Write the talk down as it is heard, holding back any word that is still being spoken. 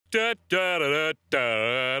Da da da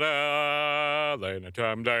da da. Late a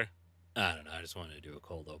time day. I don't know, I just wanted to do a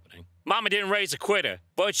cold opening. Mama didn't raise a quitter,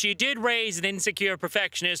 but she did raise an insecure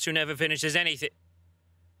perfectionist who never finishes anything.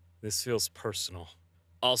 This feels personal.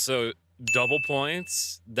 Also, double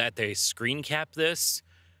points that they screen cap this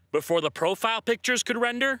before the profile pictures could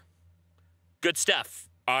render. Good stuff.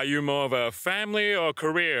 Are you more of a family or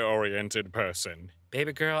career-oriented person?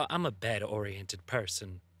 Baby girl, I'm a bed-oriented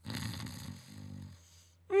person.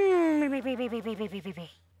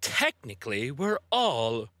 Technically, we're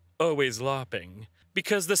all always LARPing,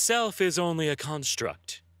 because the self is only a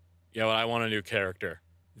construct. Yo, I want a new character.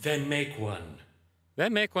 Then make one.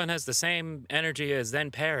 Then make one has the same energy as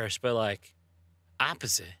Then Perish, but like,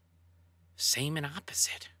 opposite. Same and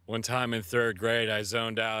opposite. One time in 3rd grade, I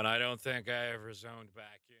zoned out. I don't think I ever zoned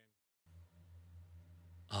back in.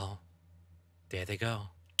 Oh, there they go.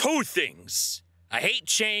 2 things. I hate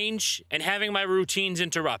change and having my routines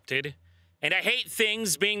interrupted, and I hate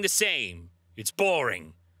things being the same. It's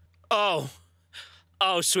boring. Oh,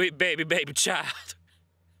 sweet baby child.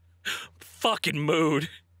 Fucking mood.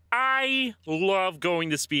 I love going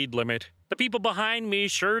the speed limit. The people behind me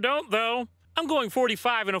sure don't, though. I'm going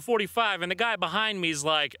 45 in a 45, and the guy behind me's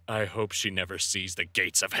like, I hope she never sees the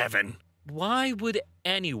gates of heaven. Why would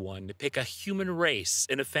anyone pick a human race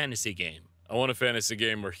in a fantasy game? I want a fantasy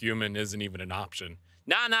game where human isn't even an option.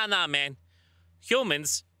 Nah, man.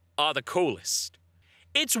 Humans are the coolest.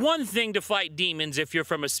 It's one thing to fight demons if you're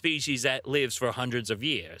from a species that lives for hundreds of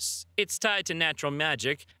years. It's tied to natural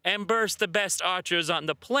magic and bursts the best archers on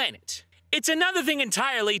the planet. It's another thing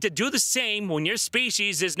entirely to do the same when your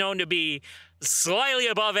species is known to be slightly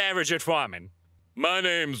above average at farming. My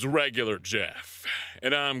name's Regular Jeff,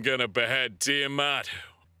 and I'm gonna behead Tiamat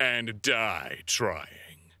and die trying.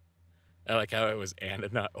 I like how it was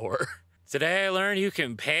and not or. Today I learned you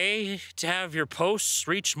can pay to have your posts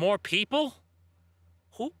reach more people?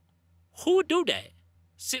 Who would do that?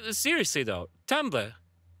 Seriously though, Tumblr,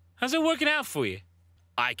 how's it working out for you?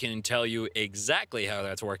 I can tell you exactly how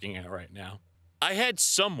that's working out right now. I had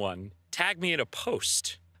someone tag me in a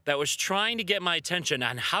post that was trying to get my attention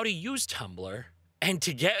on how to use Tumblr, and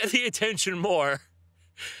to get the attention more,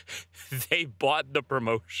 they bought the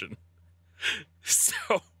promotion.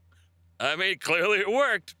 So, I mean, clearly it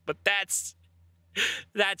worked, but that's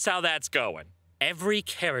how that's going. Every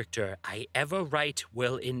character I ever write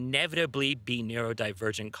will inevitably be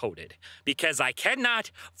neurodivergent coded, because I cannot,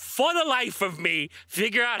 for the life of me,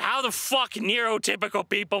 figure out how the fuck neurotypical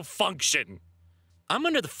people function. I'm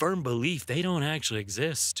under the firm belief they don't actually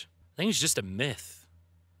exist. I think it's just a myth.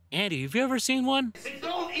 Andy, have you ever seen one? They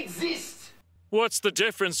don't exist! What's the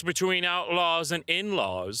difference between outlaws and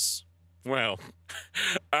in-laws? Well,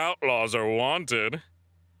 outlaws are wanted.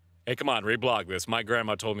 Hey, come on, reblog this. My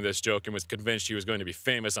grandma told me this joke and was convinced she was going to be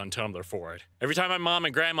famous on Tumblr for it. Every time my mom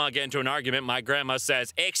and grandma get into an argument, my grandma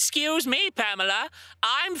says, "Excuse me, Pamela,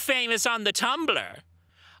 I'm famous on the Tumblr."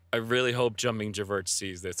 I really hope Jumping Javert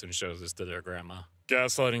sees this and shows this to their grandma.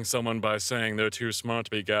 Gaslighting someone by saying they're too smart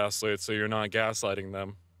to be gaslit so you're not gaslighting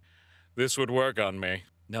them. This would work on me.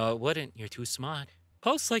 No, it wouldn't. You're too smart.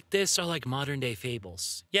 Posts like this are like modern-day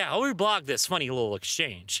fables. Yeah, I'll reblog this funny little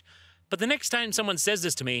exchange. But the next time someone says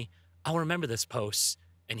this to me, I'll remember this post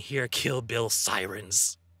and hear Kill Bill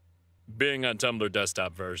sirens. Being on Tumblr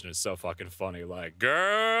desktop version is so fucking funny. Like,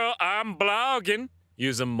 girl, I'm blogging.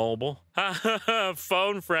 Using mobile.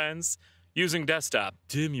 Phone friends. Using desktop.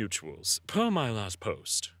 Dear mutuals, per my last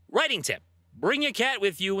post. Writing tip. Bring your cat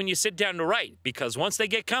with you when you sit down to write, because once they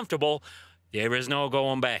get comfortable, there is no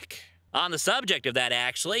going back. On the subject of that,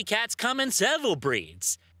 actually, cats come in several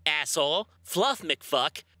breeds. Asshole, Fluff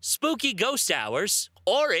McFuck, Spooky Ghost Hours,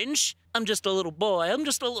 Orange, I'm just a little boy, I'm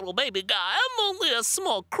just a little baby guy, I'm only a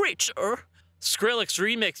small creature. Skrillex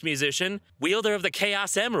remix musician, wielder of the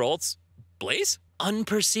Chaos Emeralds, Blaze,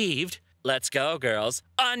 Unperceived, Let's Go Girls,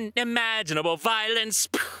 Unimaginable Violence,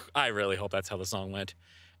 I really hope that's how the song went,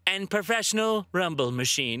 and Professional Rumble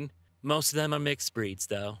Machine. Most of them are mixed breeds,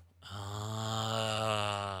 though.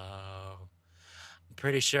 I'm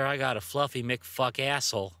pretty sure I got a fluffy McFuck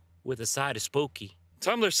asshole with a side of spooky.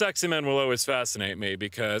 Tumblr sexy men will always fascinate me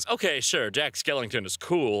because, okay, sure, Jack Skellington is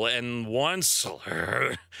cool and one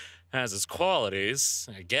slur has its qualities,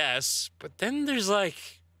 I guess, but then there's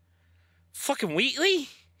like, fucking Wheatley?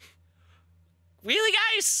 Really,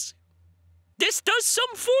 guys? This does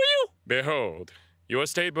something for you? Behold, your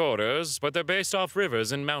state borders, but they're based off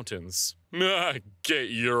rivers and mountains. Get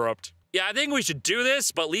Europed. Yeah, I think we should do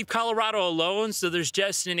this, but leave Colorado alone so there's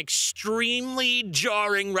just an extremely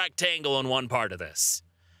jarring rectangle in one part of this.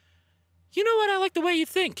 You know what? I like the way you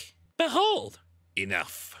think. Behold.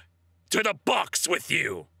 Enough. To the box with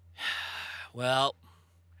you. Well,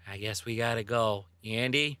 I guess we gotta go.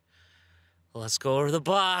 Andy, let's go to the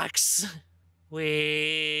box.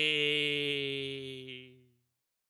 We